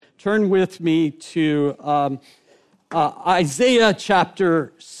turn with me to Isaiah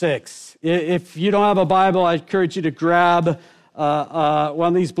chapter 6. If you don't have a Bible, I encourage you to grab one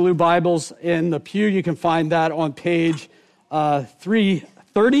of these blue Bibles in the pew. You can find that on page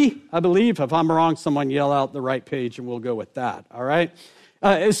 330, I believe. If I'm wrong, someone yell out the right page and we'll go with that, all right?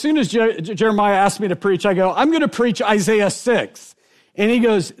 As soon as Jeremiah asked me to preach, I go, I'm going to preach Isaiah 6. And he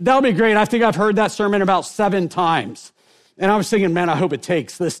goes, that'll be great. I think I've heard that sermon about 7 times. And I was thinking, man, I hope it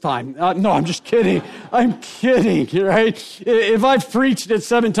takes this time. No, I'm just kidding. I'm kidding, right? If I've preached it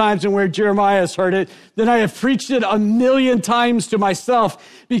 7 times and where Jeremiah has heard it, then I have preached it 1,000,000 times to myself,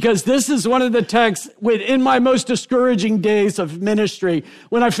 because this is one of the texts in my most discouraging days of ministry,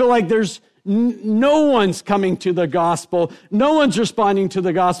 when I feel like there's no one's coming to the gospel. No one's responding to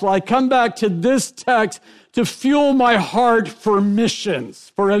the gospel. I come back to this text to fuel my heart for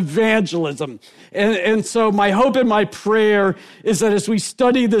missions, for evangelism. And so my hope and my prayer is that as we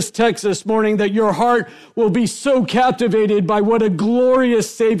study this text this morning, that your heart will be so captivated by what a glorious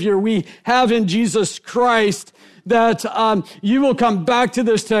Savior we have in Jesus Christ, that you will come back to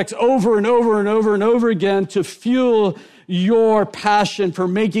this text over and over and over and over again to fuel your passion for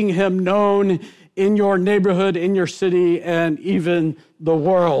making him known in your neighborhood, in your city, and even the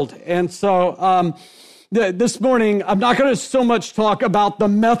world. And so this morning, I'm not going to so much talk about the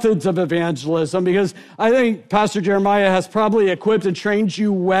methods of evangelism, because I think Pastor Jeremiah has probably equipped and trained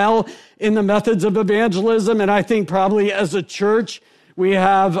you well in the methods of evangelism. And I think probably as a church, we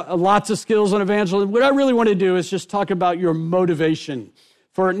have lots of skills on evangelism. What I really want to do is just talk about your motivation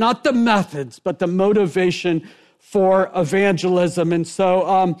for not the methods, but the motivation for evangelism. And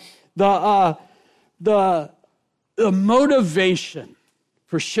so the motivation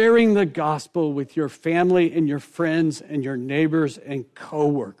for sharing the gospel with your family and your friends and your neighbors and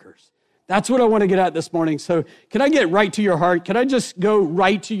coworkers. That's what I want to get at this morning. So can I get right to your heart? Can I just go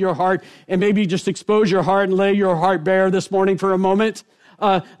right to your heart and maybe just expose your heart and lay your heart bare this morning for a moment?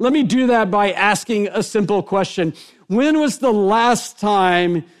 Let me do that by asking a simple question. When was the last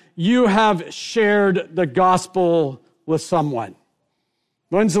time you have shared the gospel with someone?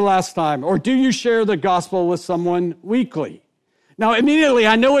 When's the last time? Or do you share the gospel with someone weekly? Now, immediately,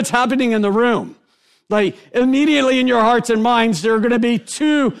 I know what's happening in the room. Like, immediately in your hearts and minds, there are going to be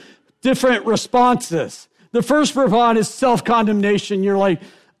 2 different responses. The first response is self-condemnation. You're like,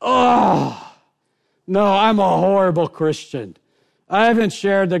 oh, no, I'm a horrible Christian. I haven't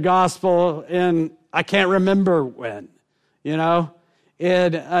shared the gospel in, I can't remember when, you know?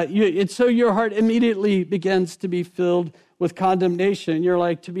 And so your heart immediately begins to be filled with condemnation. You're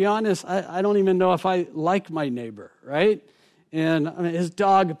like, to be honest, I don't even know if I like my neighbor, right? And I mean, his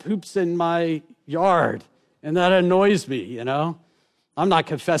dog poops in my yard, and that annoys me, you know? I'm not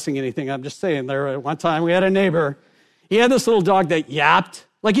confessing anything. I'm just saying, there one time we had a neighbor. He had this little dog that yapped.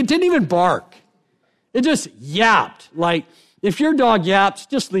 Like, it didn't even bark. It just yapped. Like, if your dog yaps,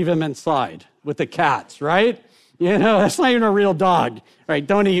 just leave him inside with the cats, right? You know, that's not even a real dog. All right,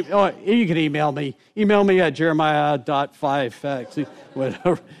 don't you can email me. Email me at jeremiah.5x.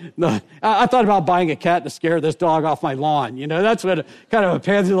 Whatever. No, I thought about buying a cat to scare this dog off my lawn. You know, that's what kind of a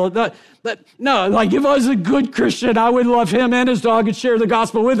pansy little... But no, like if I was a good Christian, I would love him and his dog and share the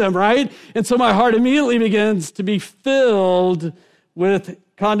gospel with him, right? And so my heart immediately begins to be filled with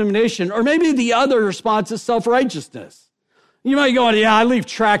condemnation. Or maybe the other response is self-righteousness. You might go, yeah, I leave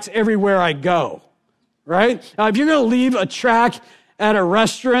tracts everywhere I go. Right? If you're going to leave a tract at a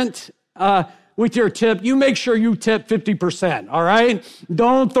restaurant with your tip, you make sure you tip 50%, all right?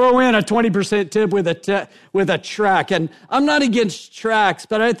 Don't throw in a 20% tip with a tract. And I'm not against tracts,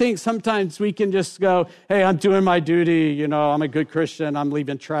 but I think sometimes we can just go, hey, I'm doing my duty, you know, I'm a good Christian, I'm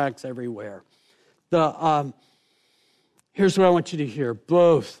leaving tracts everywhere. Here's what I want you to hear.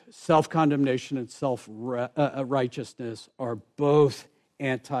 Both self-condemnation and self-righteousness are both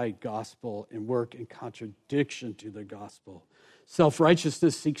anti-gospel and work in contradiction to the gospel.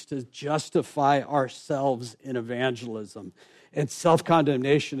 Self-righteousness seeks to justify ourselves in evangelism, and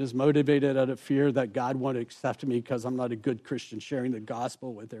self-condemnation is motivated out of fear that God won't accept me because I'm not a good Christian sharing the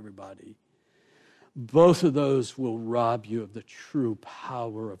gospel with everybody. Both of those will rob you of the true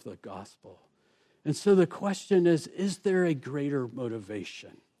power of the gospel. And so the question is there a greater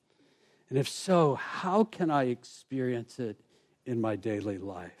motivation? And if so, how can I experience it in my daily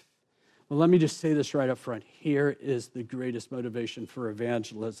life? Well, let me just say this right up front. Here is the greatest motivation for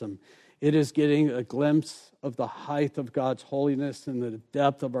evangelism. It is getting a glimpse of the height of God's holiness and the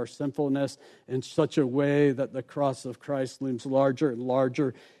depth of our sinfulness in such a way that the cross of Christ looms larger and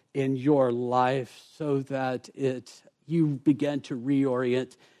larger in your life, so that you begin to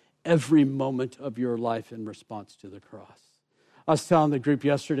reorient every moment of your life in response to the cross. I was telling the group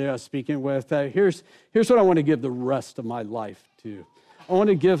yesterday I was speaking with, here's what I want to give the rest of my life to. I want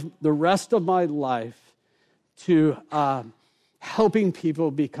to give the rest of my life to helping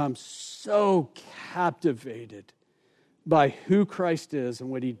people become so captivated by who Christ is and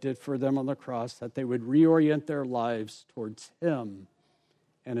what he did for them on the cross that they would reorient their lives towards him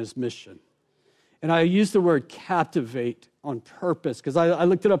and his mission. And I use the word captivate on purpose because I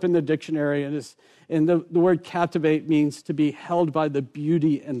looked it up in the dictionary, and the word captivate means to be held by the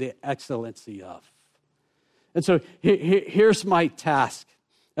beauty and the excellency of. And so here's my task.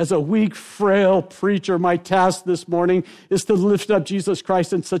 As a weak, frail preacher, my task this morning is to lift up Jesus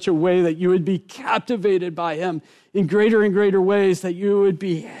Christ in such a way that you would be captivated by him in greater and greater ways, that you would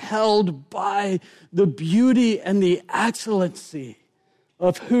be held by the beauty and the excellency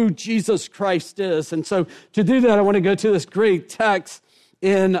of who Jesus Christ is. And so to do that, I want to go to this great text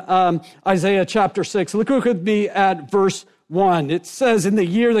in Isaiah chapter 6. Look with me at verse 1. It says, "In the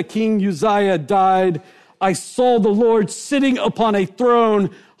year that King Uzziah died, I saw the Lord sitting upon a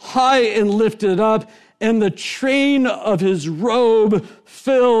throne, high and lifted up, and the train of his robe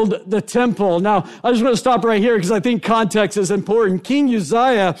filled the temple." Now, I just want to stop right here because I think context is important. King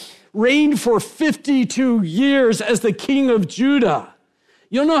Uzziah reigned for 52 years as the king of Judah.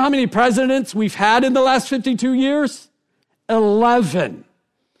 You don't know how many presidents we've had in the last 52 years? 11.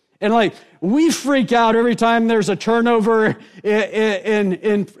 And we freak out every time there's a turnover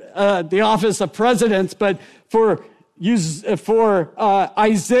in the office of presidents, but for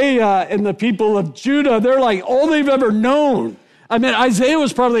Isaiah and the people of Judah, they're like all they've ever known. I mean, Isaiah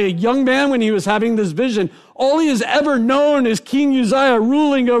was probably a young man when he was having this vision. All he has ever known is King Uzziah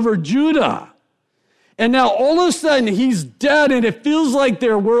ruling over Judah. And now all of a sudden he's dead, and it feels like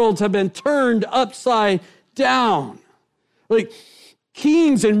their worlds have been turned upside down. Like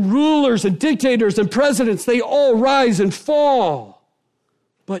kings and rulers and dictators and presidents, they all rise and fall,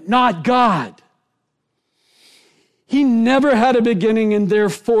 but not God. He never had a beginning and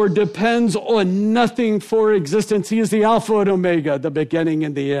therefore depends on nothing for existence. He is the Alpha and Omega, the beginning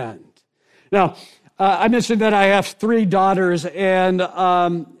and the end. Now, I mentioned that I have 3 daughters, and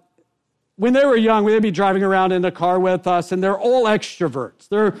when they were young, they'd be driving around in the car with us, and they're all extroverts.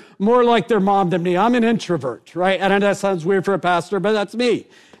 They're more like their mom than me. I'm an introvert, right? I know that sounds weird for a pastor, but that's me.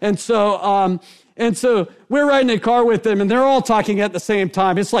 And so we're riding in the car with them, and they're all talking at the same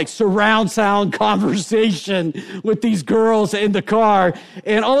time. It's like surround sound conversation with these girls in the car.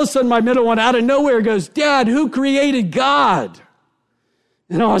 And all of a sudden, my middle one out of nowhere goes, "Dad, who created God?"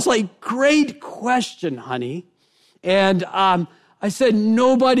 And I was like, "Great question, honey." And I said,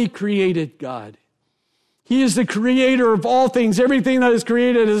 "Nobody created God. He is the creator of all things. Everything that is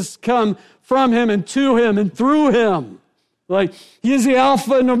created has come from him and to him and through him. Like, he is the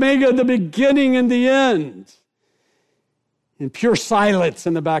Alpha and Omega, the beginning and the end." In pure silence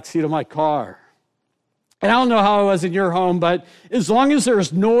in the backseat of my car. And I don't know how it was in your home, but as long as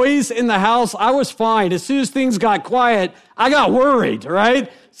there's noise in the house, I was fine. As soon as things got quiet, I got worried,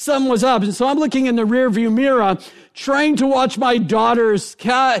 right? Something was up. And so I'm looking in the rearview mirror, trying to watch my daughters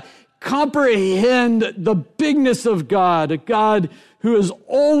comprehend the bigness of God, a God who has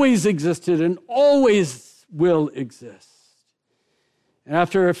always existed and always will exist. And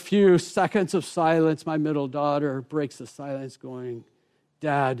after a few seconds of silence, my middle daughter breaks the silence going,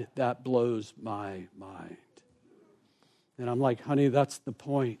 "Dad, that blows my mind." And I'm like, "Honey, that's the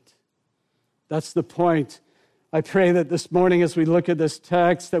point. That's the point." I pray that this morning as we look at this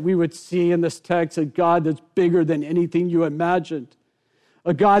text, that we would see in this text a God that's bigger than anything you imagined.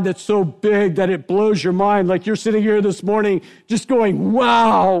 A God that's so big that it blows your mind. Like you're sitting here this morning just going,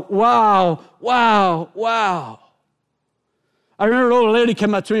 "Wow, wow, wow, wow." I remember an old lady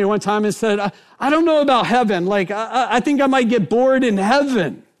came up to me one time and said, I don't know about heaven. Like, I think I might get bored in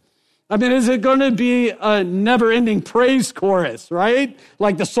heaven. I mean, is it going to be a never-ending praise chorus, right?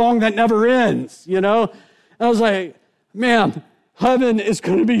 Like the song that never ends, you know? I was like, "Man, heaven is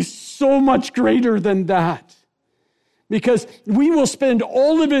going to be so much greater than that." Because we will spend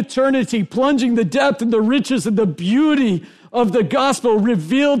all of eternity plunging the depth and the riches and the beauty of the gospel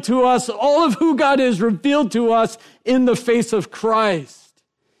revealed to us, all of who God is revealed to us in the face of Christ.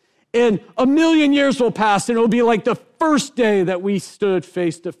 And 1,000,000 years will pass, and it will be like the first day that we stood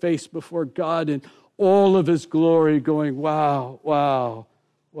face to face before God in all of his glory, going, "Wow, wow,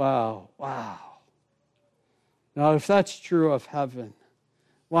 wow, wow." Now, if that's true of heaven,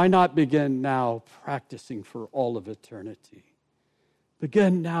 why not begin now practicing for all of eternity?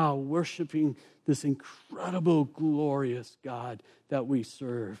 Begin now worshiping this incredible, glorious God that we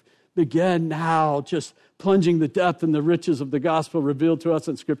serve. begin now just plunging the depth and the riches of the gospel revealed to us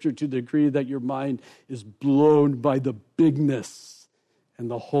in Scripture to the degree that your mind is blown by the bigness and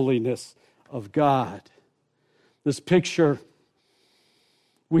the holiness of God. This picture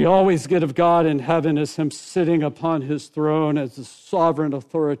we always get of God in heaven as him sitting upon his throne as the sovereign,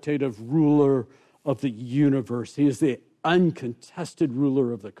 authoritative ruler of the universe. He is the uncontested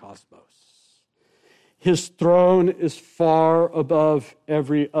ruler of the cosmos. His throne is far above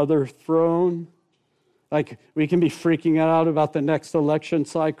every other throne. Like, we can be freaking out about the next election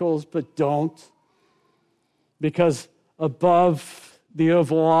cycles, but don't. Because above the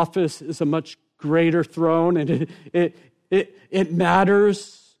Oval Office is a much greater throne, and it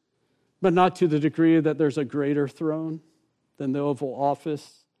matters, but not to the degree that there's a greater throne than the Oval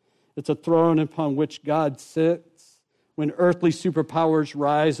Office. It's a throne upon which God sits. When earthly superpowers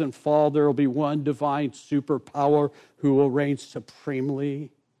rise and fall, there will be one divine superpower who will reign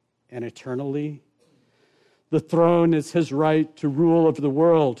supremely and eternally. The throne is his right to rule over the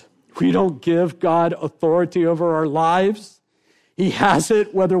world. We don't give God authority over our lives. He has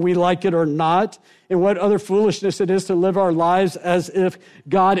it whether we like it or not. And what other foolishness it is to live our lives as if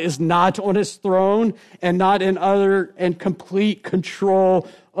God is not on his throne and not in utter and complete control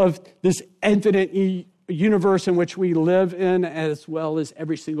of this infinite universe in which we live in, as well as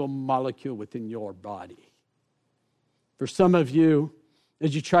every single molecule within your body. For some of you,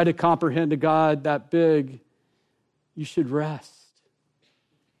 as you try to comprehend a God that big, you should rest.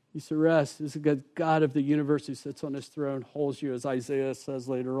 You should rest. This is the God of the universe who sits on his throne, holds you, as Isaiah says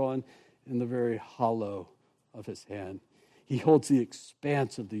later on, in the very hollow of his hand. He holds the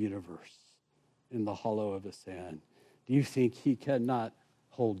expanse of the universe in the hollow of his hand. Do you think he cannot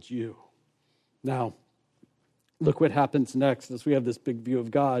hold you? Now, look what happens next as we have this big view of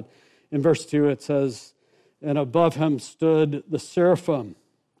God. In verse 2, it says, and above him stood the seraphim.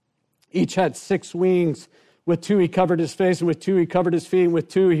 Each had 6 wings. With 2 he covered his face, and with 2 he covered his feet, and with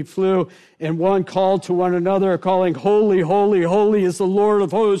 2 he flew. And one called to one another, calling, holy, holy, holy is the Lord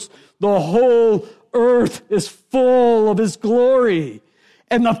of hosts. The whole earth is full of his glory.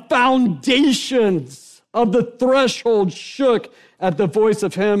 And the foundations of the threshold shook at the voice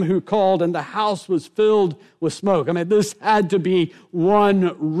of him who called, and the house was filled with smoke. I mean, this had to be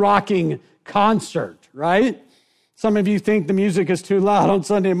one rocking concert, right? Some of you think the music is too loud on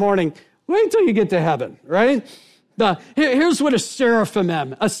Sunday morning. Wait until you get to heaven, right? Here's what a seraphim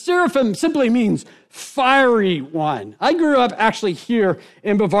is. A seraphim simply means fiery one. I grew up actually here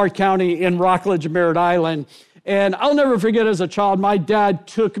in Brevard County in Rockledge, Merritt Island. And I'll never forget as a child, my dad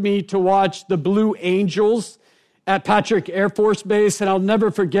took me to watch the Blue Angels at Patrick Air Force Base. And I'll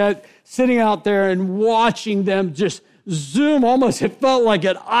never forget sitting out there and watching them just zoom almost, it felt like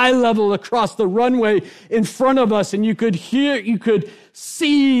at eye level across the runway in front of us. And you could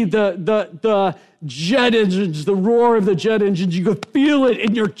see the jet engines, the roar of the jet engines. You could feel it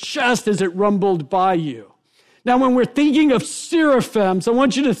in your chest as it rumbled by you. Now, when we're thinking of seraphims, I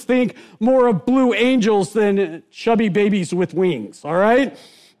want you to think more of blue angels than chubby babies with wings, all right?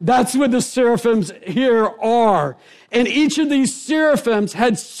 That's what the seraphims here are. And each of these seraphims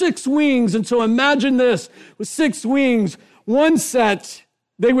had 6 wings. And so imagine this, with 6 wings, one set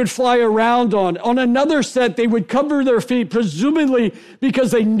they would fly around on. On another set, they would cover their feet, presumably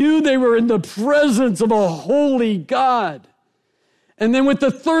because they knew they were in the presence of a holy God. And then with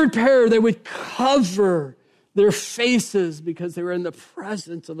the third pair, they would cover their faces because they were in the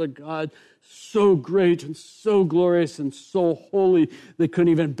presence of a God so great and so glorious and so holy they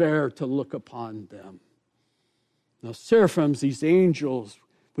couldn't even bear to look upon them. Now, seraphims, these angels,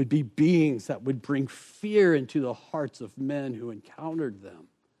 would be beings that would bring fear into the hearts of men who encountered them.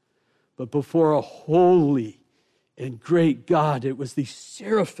 But before a holy and great God, it was these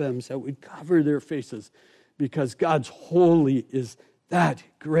seraphims that would cover their faces because God's holy is that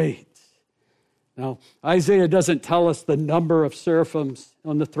great. Now, Isaiah doesn't tell us the number of seraphims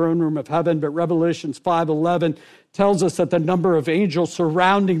on the throne room of heaven, but Revelations 5:11 tells us that the number of angels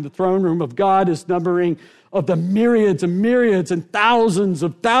surrounding the throne room of God is numbering of the myriads and myriads and thousands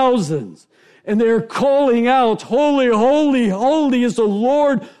of thousands. And they're calling out, holy, holy, holy is the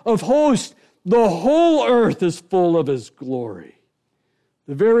Lord of hosts. The whole earth is full of his glory.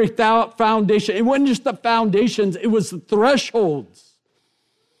 The very foundation, it wasn't just the foundations, it was the thresholds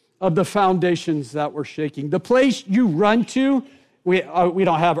of the foundations that were shaking. The place you run to, we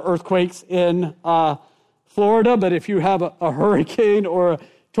don't have earthquakes in Florida, but if you have a hurricane or a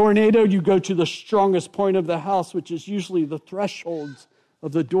tornado, you go to the strongest point of the house, which is usually the thresholds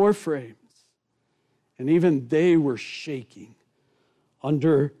of the door frames. And even they were shaking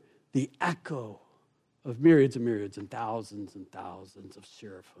under the echo of myriads and myriads and thousands of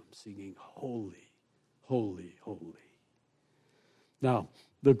seraphim singing, holy, holy, holy. Now,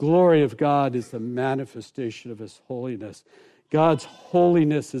 the glory of God is the manifestation of his holiness. God's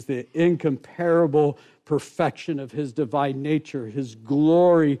holiness is the incomparable perfection of his divine nature. His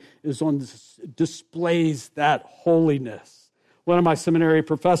glory is on displays that holiness. One of my seminary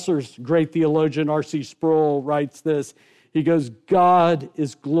professors, great theologian R.C. Sproul, writes this. He goes, God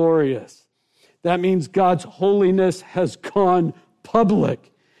is glorious. That means God's holiness has gone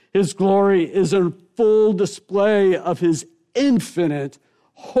public. His glory is a full display of his infinite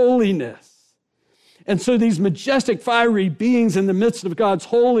holiness. And so these majestic, fiery beings in the midst of God's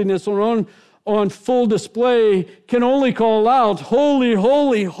holiness on full display can only call out, holy,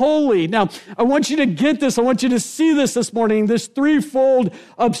 holy, holy. Now, I want you to get this. I want you to see this morning. This threefold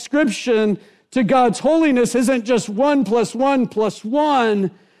ascription to God's holiness isn't just 1 + 1 +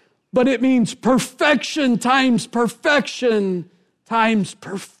 1, but it means perfection times perfection times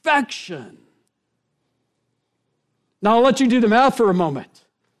perfection. Now, I'll let you do the math for a moment.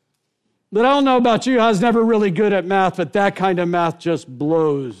 But I don't know about you, I was never really good at math, but that kind of math just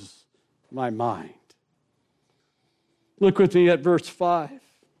blows my mind. Look with me at verse 5.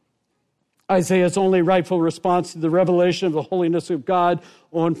 Isaiah's only rightful response to the revelation of the holiness of God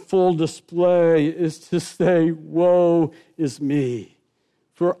on full display is to say, woe is me,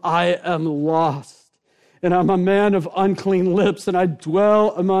 for I am lost, and I'm a man of unclean lips, and I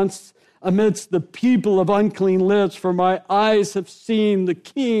dwell amidst the people of unclean lips, for my eyes have seen the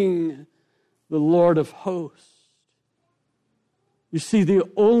King, the Lord of hosts. You see, the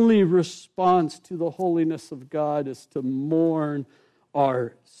only response to the holiness of God is to mourn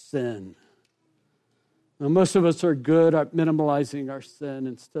our sin. Now, most of us are good at minimalizing our sin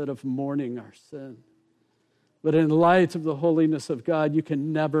instead of mourning our sin. But in light of the holiness of God, you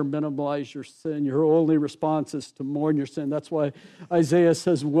can never minimize your sin. Your only response is to mourn your sin. That's why Isaiah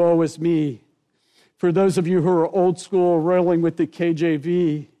says, woe is me. For those of you who are old school, rolling with the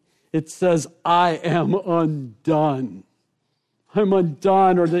KJV, it says, I am undone. I'm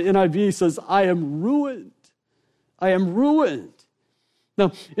undone. Or the NIV says, I am ruined. I am ruined.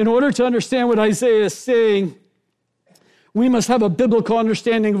 Now, in order to understand what Isaiah is saying, we must have a biblical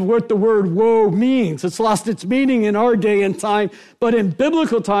understanding of what the word woe means. It's lost its meaning in our day and time, but in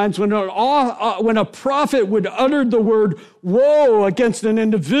biblical times, when a prophet would utter the word woe against an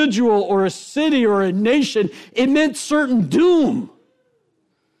individual or a city or a nation, it meant certain doom,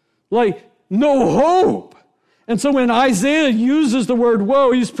 like no hope. And so when Isaiah uses the word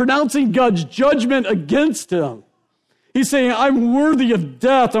woe, he's pronouncing God's judgment against him. He's saying, I'm worthy of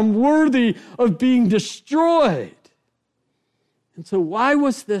death. I'm worthy of being destroyed. And so why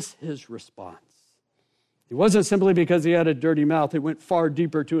was this his response? It wasn't simply because he had a dirty mouth. It went far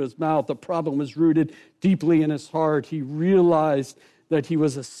deeper to his mouth. The problem was rooted deeply in his heart. He realized that he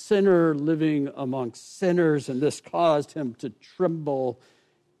was a sinner living among sinners, and this caused him to tremble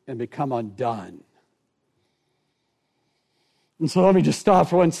and become undone. And so let me just stop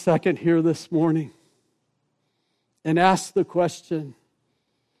for 1 second here this morning and ask the question,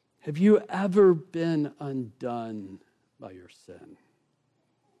 have you ever been undone by your sin?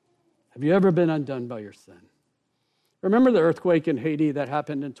 Have you ever been undone by your sin? Remember the earthquake in Haiti that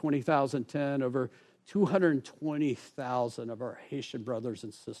happened in 2010? Over 220,000 of our Haitian brothers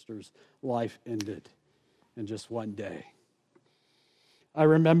and sisters' life ended in just one day. I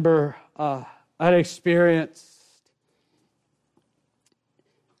remember I'd experienced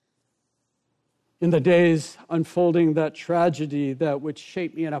in the days unfolding that tragedy that would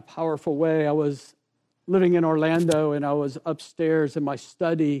shape me in a powerful way. I was living in Orlando, and I was upstairs in my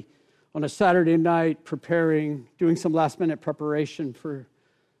study on a Saturday night doing some last-minute preparation for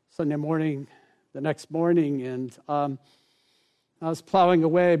Sunday morning, the next morning, and I was plowing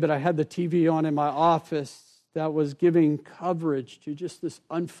away, but I had the TV on in my office that was giving coverage to just this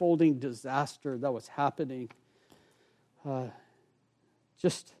unfolding disaster that was happening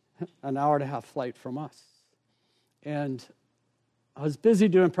just an hour-and-a-half flight from us. And I was busy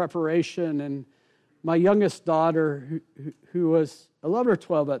doing preparation, and my youngest daughter, who was 11 or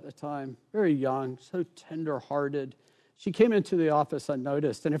 12 at the time, very young, so tender-hearted, she came into the office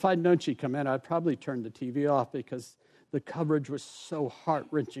unnoticed. And if I'd known she'd come in, I'd probably turn the TV off because the coverage was so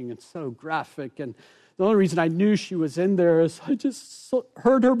heart-wrenching and so graphic. And the only reason I knew she was in there is I just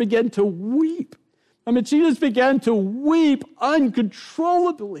heard her begin to weep. I mean, she just began to weep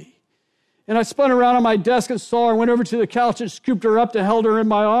uncontrollably. And I spun around on my desk and saw her, went over to the couch and scooped her up and held her in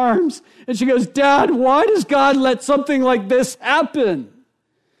my arms. And she goes, Dad, why does God let something like this happen?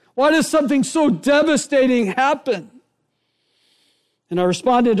 Why does something so devastating happen? And I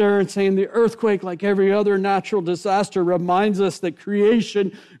responded to her and saying the earthquake, like every other natural disaster, reminds us that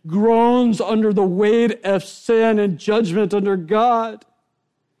creation groans under the weight of sin and judgment under God.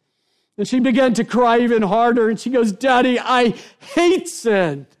 And she began to cry even harder. And she goes, Daddy, I hate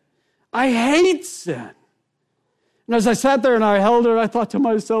sin. I hate sin. And as I sat there and I held her, I thought to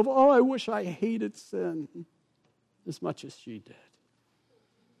myself, oh, I wish I hated sin as much as she did.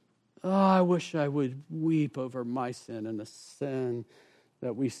 Oh, I wish I would weep over my sin and the sin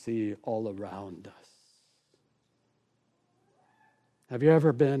that we see all around us. Have you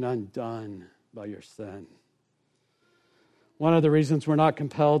ever been undone by your sin? One of the reasons we're not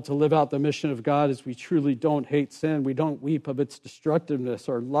compelled to live out the mission of God is we truly don't hate sin. We don't weep of its destructiveness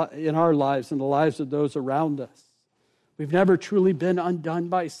in our lives and the lives of those around us. We've never truly been undone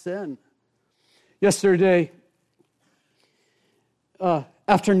by sin. Yesterday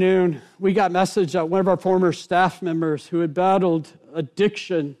afternoon, we got message that one of our former staff members who had battled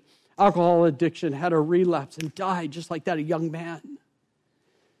addiction, alcohol addiction, had a relapse and died just like that, a young man.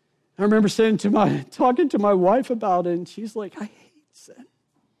 I remember talking to my wife about it, and she's like, I hate sin.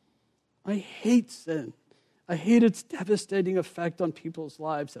 I hate sin. I hate its devastating effect on people's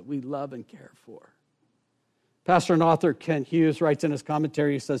lives that we love and care for. Pastor and author Kent Hughes writes in his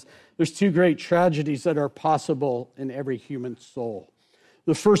commentary, he says, there's two great tragedies that are possible in every human soul.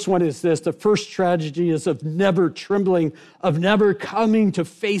 The first one is this. The first tragedy is of never trembling, of never coming to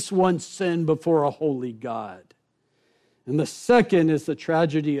face one's sin before a holy God. And the second is the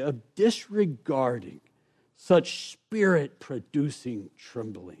tragedy of disregarding such spirit-producing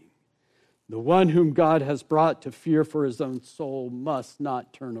trembling. The one whom God has brought to fear for his own soul must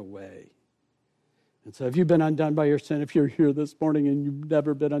not turn away. And so have you been undone by your sin? If you're here this morning and you've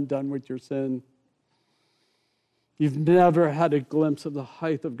never been undone with your sin, you've never had a glimpse of the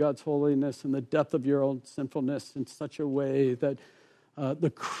height of God's holiness and the depth of your own sinfulness in such a way that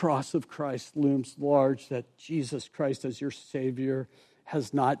the cross of Christ looms large, that Jesus Christ as your Savior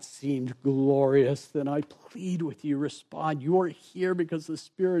has not seemed glorious, then I plead with you, respond. You are here because the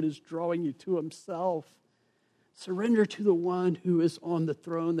Spirit is drawing you to himself. Surrender to the one who is on the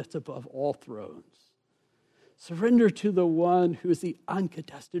throne that's above all thrones. Surrender to the one who is the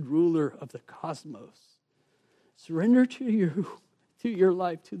uncontested ruler of the cosmos. Surrender to your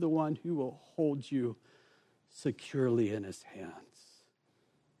life to the one who will hold you securely in his hands.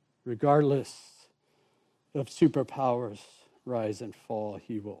 Regardless of superpowers rise and fall,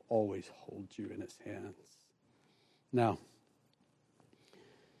 he will always hold you in his hands. Now,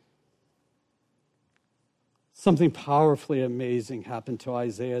 something powerfully amazing happened to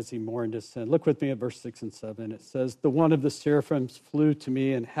Isaiah as he mourned his sin. Look with me at verse 6 and 7. It says, the one of the seraphims flew to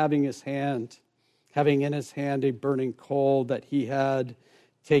me, and having in his hand a burning coal that he had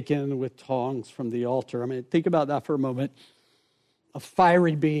taken with tongs from the altar. I mean, think about that for a moment. A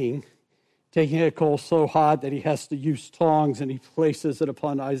fiery being taking a coal so hot that he has to use tongs, and he places it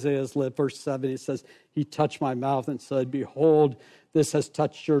upon Isaiah's lip. Verse 7, it says, he touched my mouth and said, behold, this has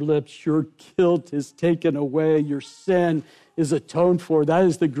touched your lips. Your guilt is taken away. Your sin is atoned for. That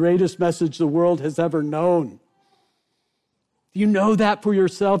is the greatest message the world has ever known. Do you know that for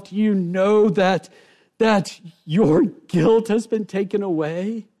yourself? Do you know that your guilt has been taken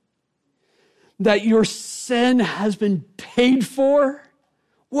away? That your sin has been paid for?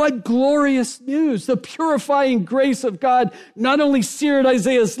 What glorious news. The purifying grace of God not only seared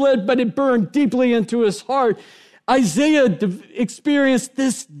Isaiah's lip, but it burned deeply into his heart. Isaiah experienced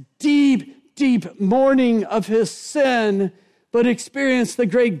this deep, deep mourning of his sin, but experienced the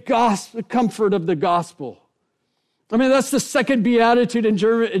great comfort of the gospel. I mean, that's the second beatitude in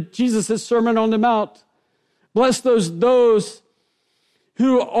Jesus' Sermon on the Mount. Bless those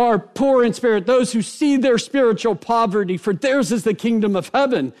who are poor in spirit, those who see their spiritual poverty, for theirs is the kingdom of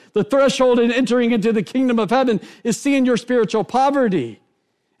heaven. The threshold in entering into the kingdom of heaven is seeing your spiritual poverty.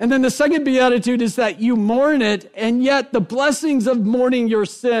 And then the second beatitude is that you mourn it, and yet the blessings of mourning your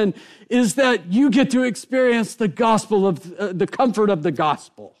sin is that you get to experience the gospel of the comfort of the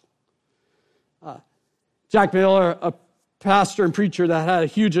gospel. Jack Miller, a pastor and preacher that had a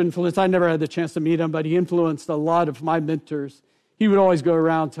huge influence. I never had the chance to meet him, but he influenced a lot of my mentors. He would always go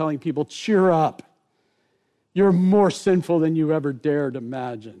around telling people, cheer up. You're more sinful than you ever dared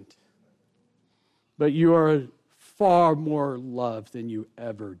imagine. But you are far more loved than you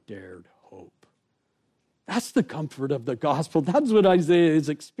ever dared hope. That's the comfort of the gospel. That's what Isaiah is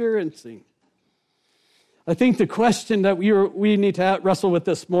experiencing. I think the question that we need to wrestle with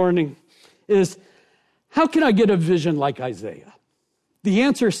this morning is, how can I get a vision like Isaiah? The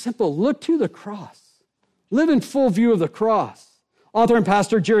answer is simple. Look to the cross. Live in full view of the cross. Author and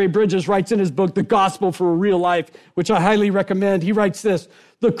pastor Jerry Bridges writes in his book, The Gospel for a Real Life, which I highly recommend. He writes this: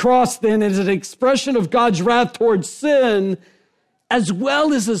 the cross then is an expression of God's wrath towards sin as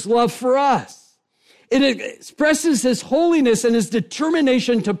well as his love for us. It expresses his holiness and his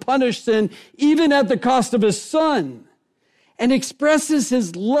determination to punish sin even at the cost of his son, and expresses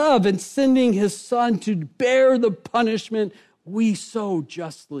his love in sending his son to bear the punishment we so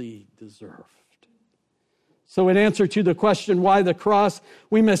justly deserved. So in answer to the question, why the cross,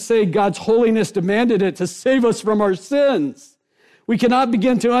 we must say God's holiness demanded it to save us from our sins. We cannot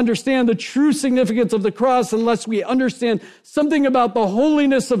begin to understand the true significance of the cross unless we understand something about the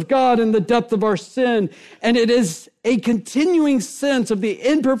holiness of God and the depth of our sin. And it is a continuing sense of the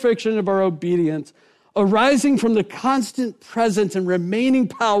imperfection of our obedience, arising from the constant presence and remaining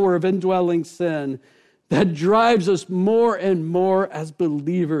power of indwelling sin, that drives us more and more as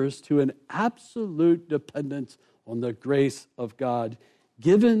believers to an absolute dependence on the grace of God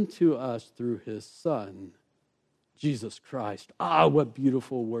given to us through his Son, Jesus Christ. Ah, what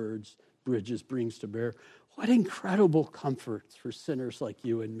beautiful words Bridges brings to bear. What incredible comforts for sinners like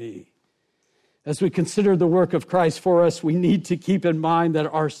you and me. As we consider the work of Christ for us, we need to keep in mind that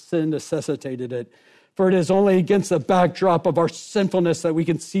our sin necessitated it. For it is only against the backdrop of our sinfulness that we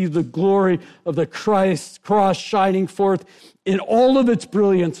can see the glory of the Christ cross shining forth in all of its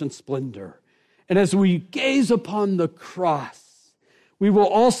brilliance and splendor. And as we gaze upon the cross, we will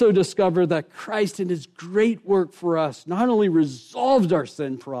also discover that Christ in his great work for us not only resolved our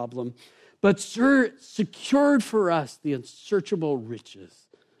sin problem, but secured for us the unsearchable riches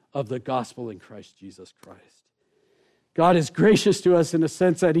of the gospel in Christ Jesus Christ. God is gracious to us in a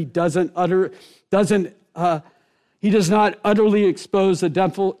sense that he does not utterly expose the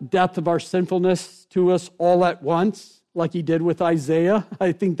depth of our sinfulness to us all at once, like he did with Isaiah.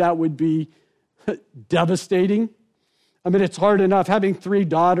 I think that would be devastating. I mean, it's hard enough having 3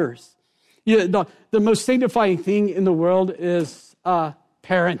 daughters. The most signifying thing in the world is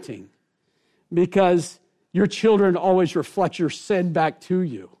parenting, because your children always reflect your sin back to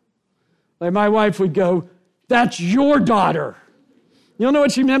you. Like my wife would go, "That's your daughter." You don't know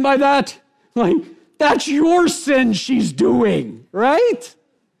what she meant by that? Like, that's your sin she's doing, right?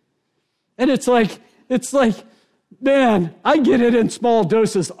 And it's like, man, I get it in small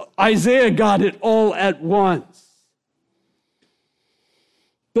doses. Isaiah got it all at once.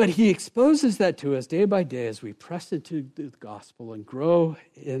 But he exposes that to us day by day as we press into the gospel and grow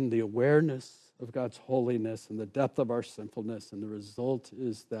in the awareness of God's holiness and the depth of our sinfulness. And the result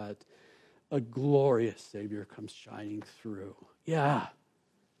is that a glorious Savior comes shining through. Yeah,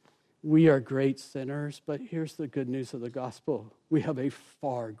 we are great sinners, but here's the good news of the gospel. We have a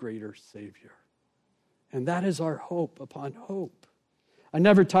far greater Savior. And that is our hope upon hope. I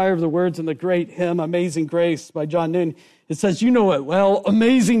never tire of the words in the great hymn, Amazing Grace by John Newton. It says, you know it well,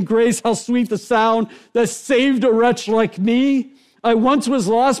 amazing grace, how sweet the sound that saved a wretch like me. I once was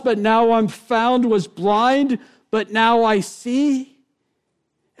lost, but now I'm found, was blind, but now I see.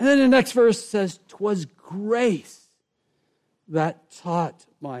 And then the next verse says, 'twas grace that taught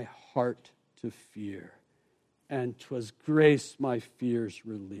my heart to fear, and 'twas grace my fears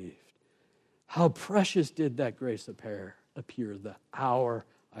relieved. How precious did that grace appear the hour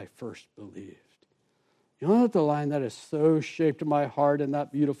I first believed. You know what the line that has so shaped my heart in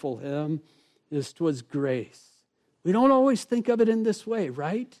that beautiful hymn is, 'twas grace. We don't always think of it in this way,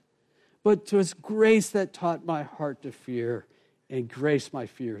 right? But 'twas grace that taught my heart to fear, and grace my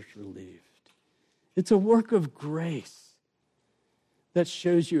fears relieved. It's a work of grace that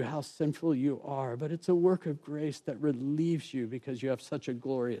shows you how sinful you are, but it's a work of grace that relieves you because you have such a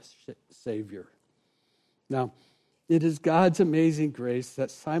glorious Savior. Now, it is God's amazing grace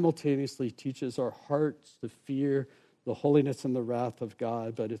that simultaneously teaches our hearts to fear the holiness and the wrath of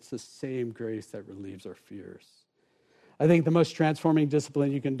God, but it's the same grace that relieves our fears. I think the most transforming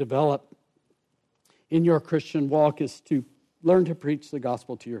discipline you can develop in your Christian walk is to learn to preach the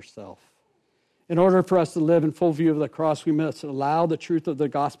gospel to yourself. In order for us to live in full view of the cross, we must allow the truth of the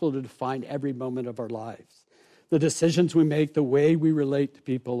gospel to define every moment of our lives, the decisions we make, the way we relate to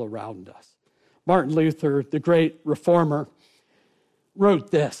people around us. Martin Luther, the great reformer,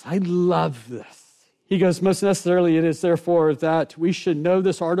 wrote this. I love this. He goes, most necessarily it is therefore that we should know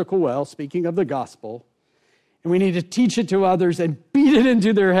this article well, speaking of the gospel, and we need to teach it to others and beat it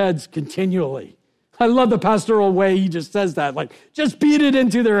into their heads continually. I love the pastoral way he just says that, like, just beat it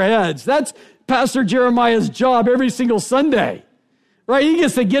into their heads. That's Pastor Jeremiah's job every single Sunday, right? He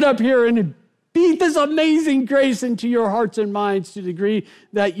gets to get up here and beat this amazing grace into your hearts and minds to the degree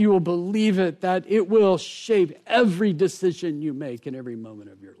that you will believe it, that it will shape every decision you make in every moment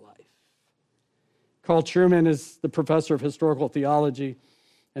of your life. Carl Trueman is the professor of historical theology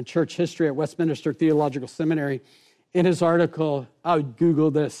and church history at Westminster Theological Seminary. In his article, I would Google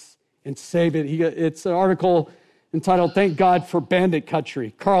this and save it. It's an article entitled, "Thank God for Bandit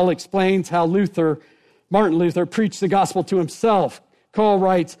Country." Carl explains how Martin Luther, preached the gospel to himself. Carl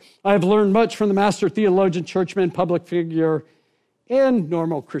writes, "I have learned much from the master theologian, churchman, public figure, and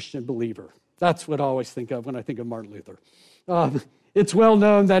normal Christian believer." That's what I always think of when I think of Martin Luther. It's well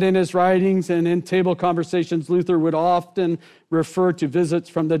known that in his writings and in table conversations, Luther would often refer to visits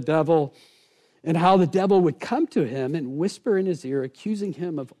from the devil and how the devil would come to him and whisper in his ear, accusing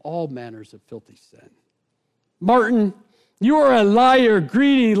him of all manners of filthy sin. "Martin, you are a liar,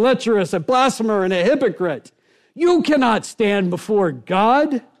 greedy, lecherous, a blasphemer, and a hypocrite. You cannot stand before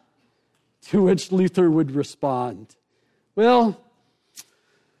God." To which Luther would respond, "Well,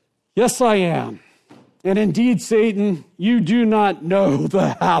 yes, I am. And indeed, Satan, you do not know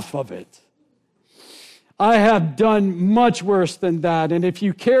the half of it. I have done much worse than that, and if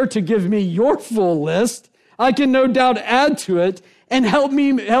you care to give me your full list, I can no doubt add to it and help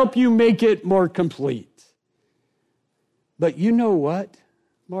you make it more complete." But you know what,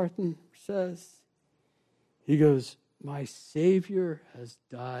 Martin says? He goes, "My Savior has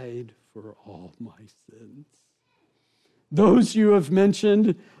died for all my sins. Those you have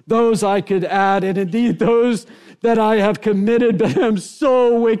mentioned, those I could add, and indeed those that I have committed, but am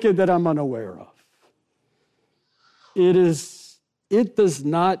so wicked that I'm unaware of." It does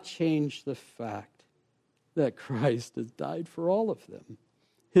not change the fact that Christ has died for all of them.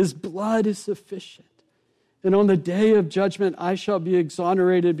 His blood is sufficient. And on the day of judgment, I shall be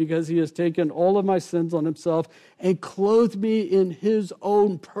exonerated because he has taken all of my sins on himself and clothed me in his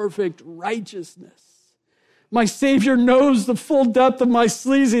own perfect righteousness. My Savior knows the full depth of my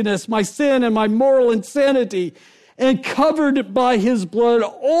sleaziness, my sin, and my moral insanity, and covered by his blood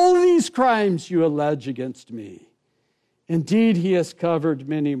all these crimes you allege against me. Indeed, he has covered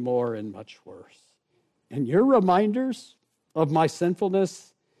many more and much worse. And your reminders of my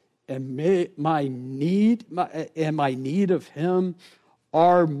sinfulness and my need of him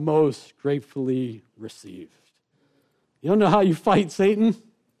are most gratefully received. You don't know how you fight Satan?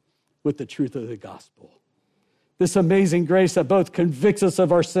 With the truth of the gospel. This amazing grace that both convicts us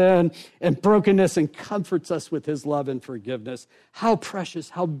of our sin and brokenness and comforts us with his love and forgiveness. How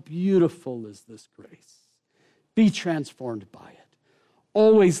precious, how beautiful is this grace. Be transformed by it.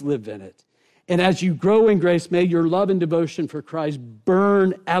 Always live in it. And as you grow in grace, may your love and devotion for Christ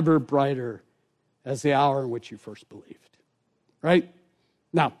burn ever brighter as the hour in which you first believed. Right?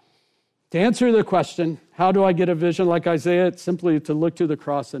 Now, to answer the question, how do I get a vision like Isaiah? It's simply to look to the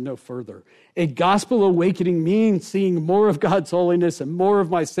cross and no further. A gospel awakening means seeing more of God's holiness and more of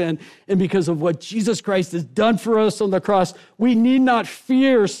my sin. And because of what Jesus Christ has done for us on the cross, we need not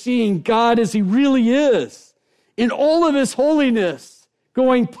fear seeing God as he really is, in all of his holiness,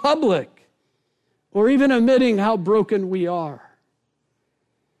 going public, or even admitting how broken we are.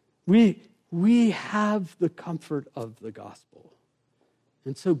 We have the comfort of the gospel.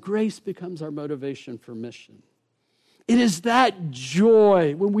 And so grace becomes our motivation for mission. It is that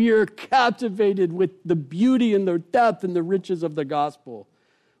joy when we are captivated with the beauty and the depth and the riches of the gospel,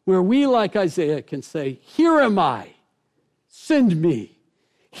 where we, like Isaiah, can say, "Here am I, send me.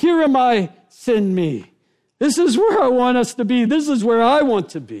 Here am I, send me." This is where I want us to be. This is where I want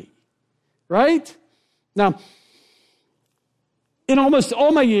to be. Right? Now, in almost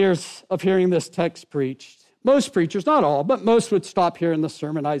all my years of hearing this text preached, most preachers, not all, but most would stop here in the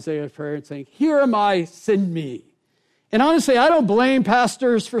sermon, Isaiah prayer, and saying, "Here am I, send me." And honestly, I don't blame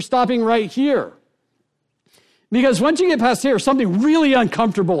pastors for stopping right here. Because once you get past here, something really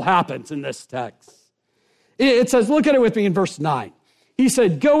uncomfortable happens in this text. It says, look at it with me in verse 9. He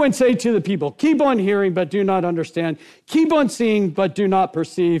said, "Go and say to the people, keep on hearing, but do not understand. Keep on seeing, but do not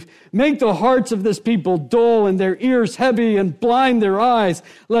perceive. Make the hearts of this people dull and their ears heavy and blind their eyes,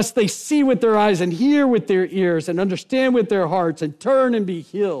 lest they see with their eyes and hear with their ears and understand with their hearts and turn and be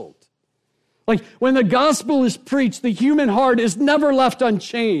healed." Like when the gospel is preached, the human heart is never left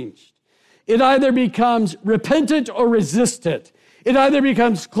unchanged. It either becomes repentant or resistant. It either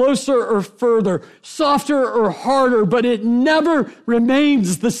becomes closer or further, softer or harder, but it never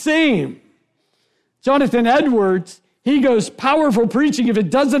remains the same. Jonathan Edwards, he goes, powerful preaching, if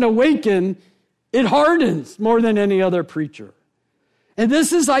it doesn't awaken, it hardens more than any other preacher. And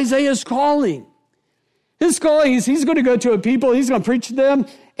this is Isaiah's calling. His calling is he's going to go to a people, he's going to preach to them,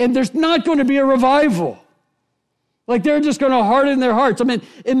 and there's not going to be a revival. Like they're just going to harden their hearts. I mean,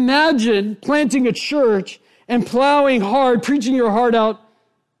 imagine planting a church and plowing hard, preaching your heart out,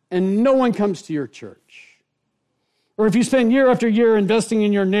 and no one comes to your church. Or if you spend year after year investing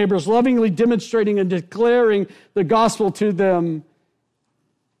in your neighbors, lovingly demonstrating and declaring the gospel to them,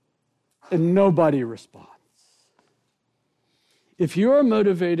 and nobody responds. If you are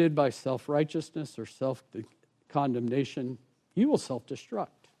motivated by self-righteousness or self-condemnation, you will self-destruct.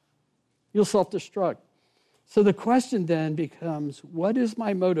 You'll self-destruct. So the question then becomes, what is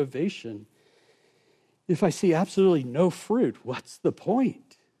my motivation if I see absolutely no fruit? What's the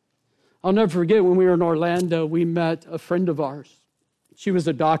point? I'll never forget when we were in Orlando, we met a friend of ours. She was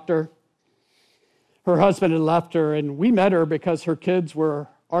a doctor. Her husband had left her, and we met her because her kids were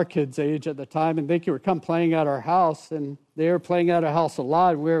our kids' age at the time, and they could come playing at our house, and they were playing at our house a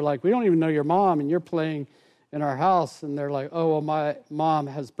lot. And we were like, we don't even know your mom, and you're playing in our house. And they're like, oh, well, my mom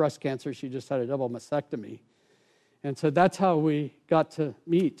has breast cancer. She just had a double mastectomy. And so that's how we got to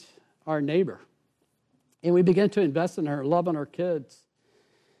meet our neighbor. And we began to invest in her, love on our kids.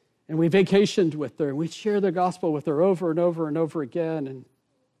 And we vacationed with her, and we'd share the gospel with her over and over and over again, and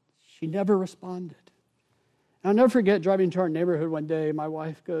she never responded. I'll never forget driving to our neighborhood one day. My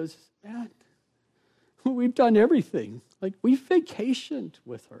wife goes, man, we've done everything. Like, we've vacationed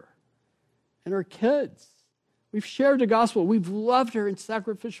with her and her kids. We've shared the gospel. We've loved her in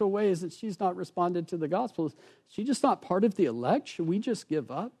sacrificial ways, and she's not responded to the gospel. Is she just not part of the elect? Should we just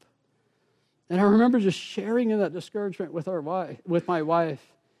give up? And I remember just sharing in that discouragement with my wife,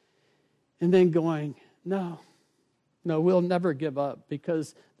 and then going, no, we'll never give up,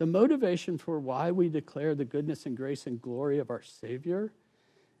 because the motivation for why we declare the goodness and grace and glory of our Savior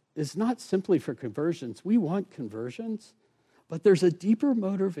is not simply for conversions. We want conversions, but there's a deeper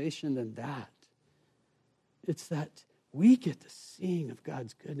motivation than that. It's that we get to sing of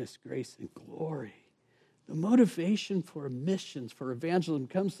God's goodness, grace, and glory. The motivation for missions, for evangelism,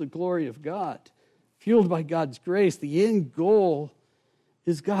 comes the glory of God, fueled by God's grace. The end goal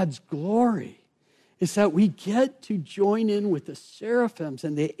is God's glory. It's that we get to join in with the seraphims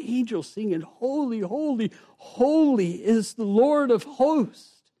and the angels singing, holy, holy, holy is the Lord of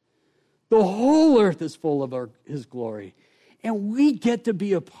hosts. The whole earth is full of his glory. And we get to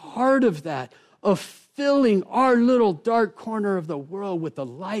be a part of that, of filling our little dark corner of the world with the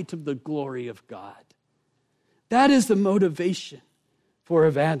light of the glory of God. That is the motivation for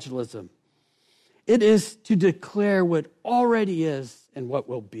evangelism. It is to declare what already is and what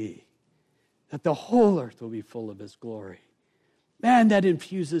will be, that the whole earth will be full of his glory. Man, that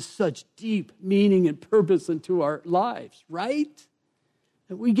infuses such deep meaning and purpose into our lives, right?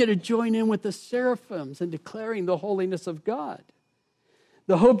 That we get to join in with the seraphims in declaring the holiness of God.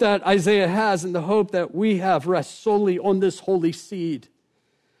 The hope that Isaiah has and the hope that we have rests solely on this holy seed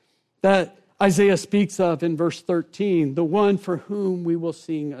that Isaiah speaks of in verse 13, the one for whom we will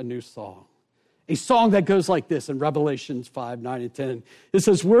sing a new song. A song that goes like this in Revelations 5, 9, and 10. It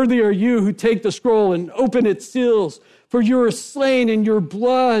says, worthy are you who take the scroll and open its seals, for you are slain in your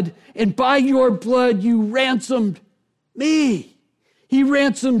blood, and by your blood you ransomed me. He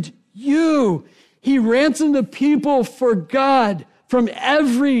ransomed you. He ransomed the people for God from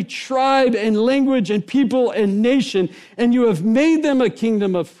every tribe and language and people and nation, and you have made them a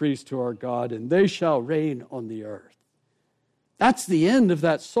kingdom of priests to our God, and they shall reign on the earth. That's the end of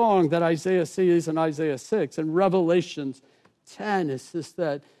that song that Isaiah sees in Isaiah 6. And Revelations 10 is just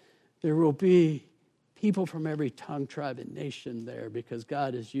that there will be people from every tongue, tribe, and nation there, because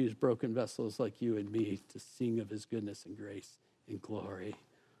God has used broken vessels like you and me to sing of his goodness and grace and glory.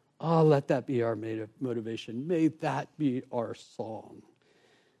 Oh, let that be our motivation. May that be our song.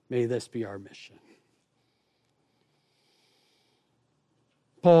 May this be our mission.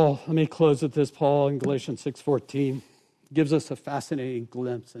 Paul, let me close with this. Paul in Galatians 6:14 gives us a fascinating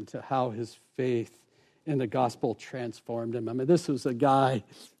glimpse into how his faith in the gospel transformed him. I mean, this was a guy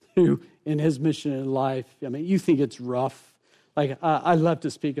who, in his mission in life, I mean, you think it's rough. Like, I love to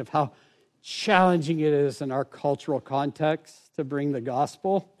speak of how challenging it is in our cultural context to bring the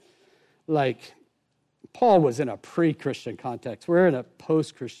gospel. Like, Paul was in a pre-Christian context. We're in a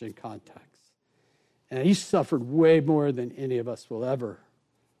post-Christian context. And he suffered way more than any of us will ever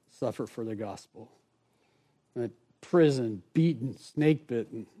suffer for the gospel. Prison, beaten, snake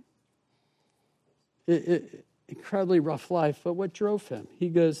bitten. Incredibly rough life, but what drove him? He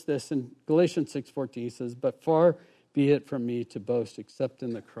goes this in Galatians 6:14, he says, but far be it from me to boast except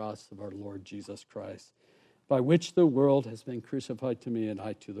in the cross of our Lord Jesus Christ, by which the world has been crucified to me and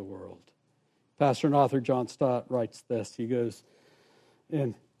I to the world. Pastor and author John Stott writes this. He goes,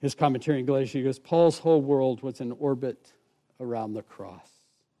 in his commentary in Galatians, he goes, Paul's whole world was in orbit around the cross.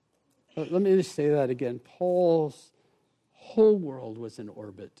 Let me just say that again. Paul's whole world was in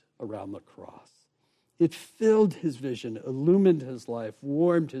orbit around the cross. It filled his vision, illumined his life,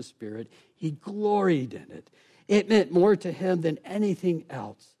 warmed his spirit. He gloried in it. It meant more to him than anything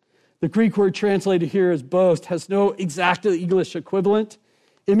else. The Greek word translated here as boast has no exact English equivalent.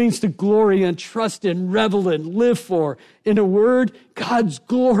 It means to glory and trust in, revel in, live for. In a word, God's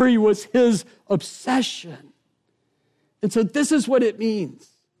glory was his obsession. And so this is what it means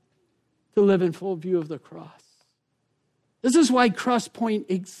to live in full view of the cross. This is why Crosspoint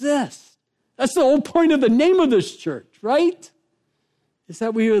exists. That's the whole point of the name of this church, right? Is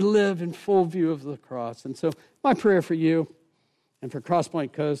that we would live in full view of the cross. And so my prayer for you and for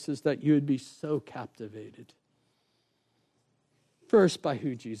Crosspoint Coast is that you would be so captivated. First, by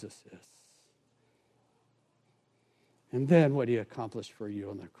who Jesus is. And then what he accomplished for you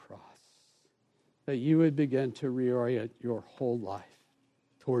on the cross. That you would begin to reorient your whole life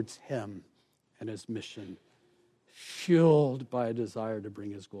towards him and his mission, fueled by a desire to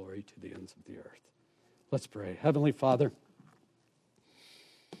bring his glory to the ends of the earth. Let's pray. Heavenly Father,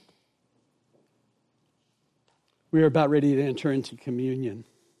 we are about ready to enter into communion.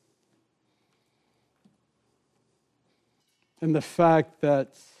 And the fact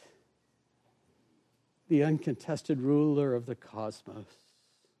that the uncontested ruler of the cosmos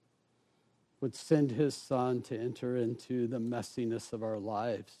would send his son to enter into the messiness of our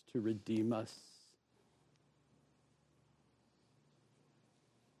lives to redeem us.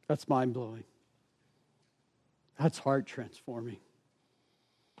 That's mind-blowing. That's heart-transforming.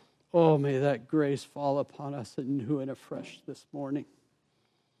 Oh, may that grace fall upon us anew and afresh this morning.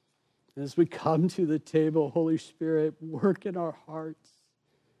 As we come to the table, Holy Spirit, work in our hearts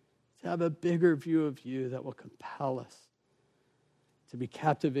to have a bigger view of you that will compel us to be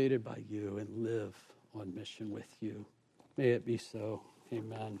captivated by you and live on mission with you. May it be so.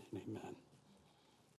 Amen and amen.